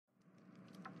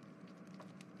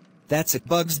That's it,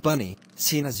 Bugs Bunny.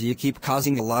 Seeing as you keep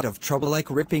causing a lot of trouble like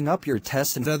ripping up your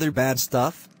tests and other bad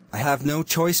stuff, I have no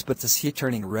choice but to see it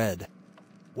turning red.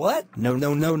 What? No.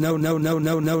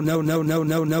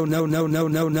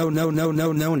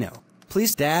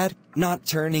 Please, Dad, not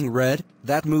turning red.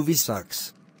 That movie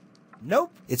sucks.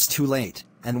 Nope, it's too late.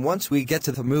 And once we get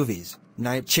to the movies,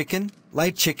 Night Chicken,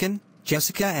 Light Chicken,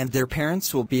 Jessica and their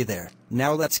parents will be there.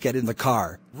 Now let's get in the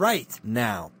car. Right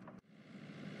now.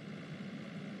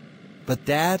 But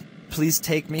Dad, please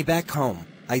take me back home.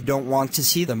 I don't want to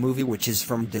see the movie which is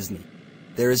from Disney.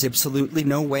 There is absolutely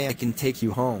no way I can take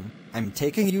you home. I'm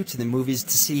taking you to the movies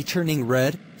to see Turning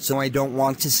Red, so I don't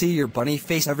want to see your bunny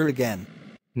face ever again.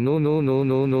 No.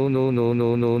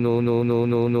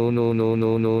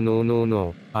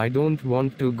 I don't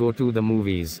want to go to the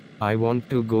movies. I want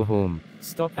to go home.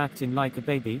 Stop acting like a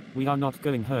baby. We are not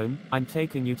going home. I'm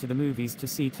taking you to the movies to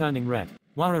see Turning Red.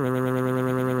 Hey,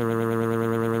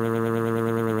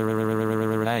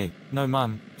 no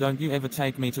mum, don't you ever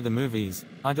take me to the movies.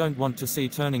 I don't want to see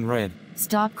Turning Red.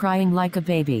 Stop crying like a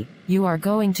baby. You are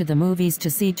going to the movies to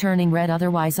see Turning Red,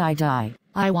 otherwise I die.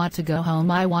 I want to go home.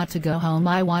 I want to go home.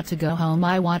 I want to go home.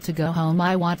 I want to go home.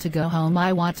 I want to go home.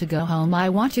 I want to go home. I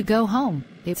want to go home.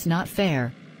 It's not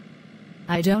fair.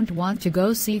 I don't want to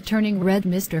go see Turning Red,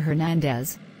 Mr.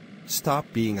 Hernandez. Stop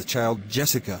being a child,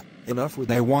 Jessica. Enough with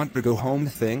I want to go home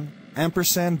thing.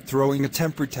 Ampersand throwing a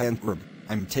temper tantrum.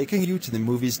 I'm taking you to the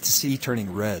movies to see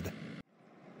Turning Red.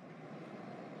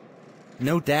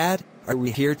 No, Dad, are we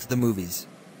here to the movies?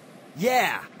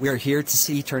 Yeah, we are here to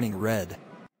see Turning Red.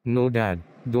 No, Dad,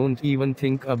 don't even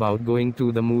think about going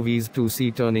to the movies to see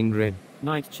Turning Red.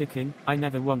 Night Chicken, I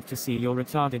never want to see your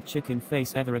retarded chicken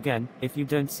face ever again. If you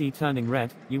don't see Turning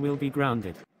Red, you will be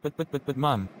grounded. But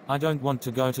mum, I don't want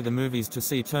to go to the movies to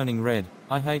see Turning Red.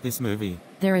 I hate this movie.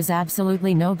 There is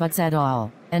absolutely no buts at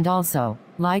all. And also,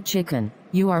 Light Chicken,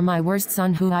 you are my worst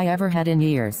son who I ever had in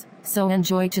years. So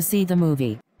enjoy to see the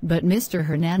movie. But Mr.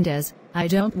 Hernandez, I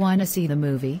don't want to see the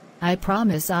movie. I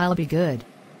promise I'll be good.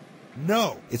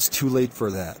 No, it's too late for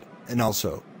that. And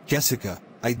also, Jessica,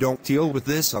 I don't deal with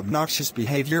this obnoxious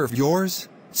behavior of yours.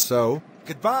 So,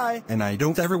 goodbye. And I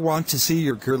don't ever want to see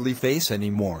your curly face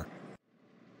anymore.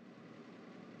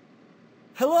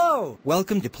 Hello!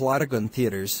 Welcome to Plotagon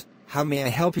Theaters. How may I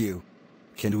help you?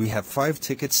 Can we have 5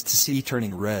 tickets to see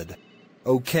Turning Red?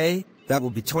 Okay, that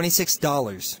will be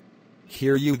 $26.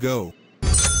 Here you go.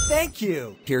 Thank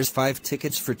you! Here's 5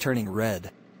 tickets for Turning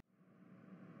Red.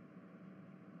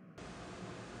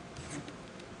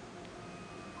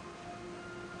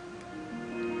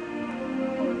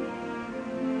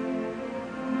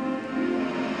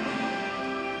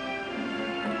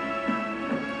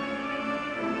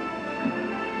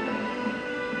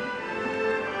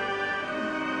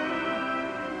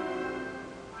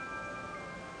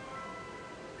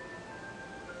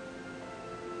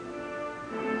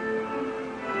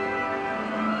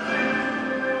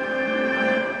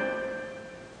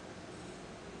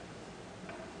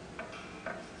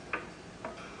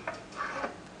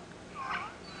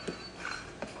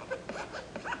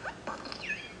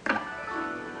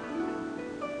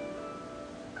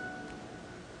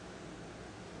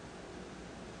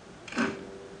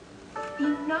 The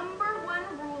number one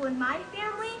rule in my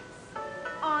family,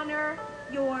 honor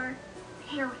your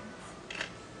parents.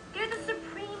 They're the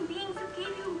supreme beings who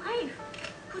gave you life,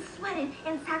 who sweated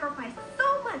and sacrificed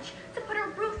so much to put a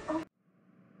roof over.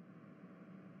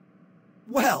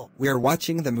 Well, we are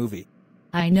watching the movie.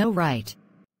 I know, right?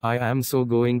 I am so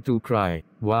going to cry.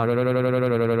 I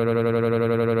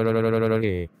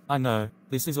know,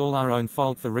 this is all our own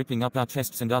fault for ripping up our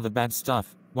chests and other bad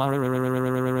stuff.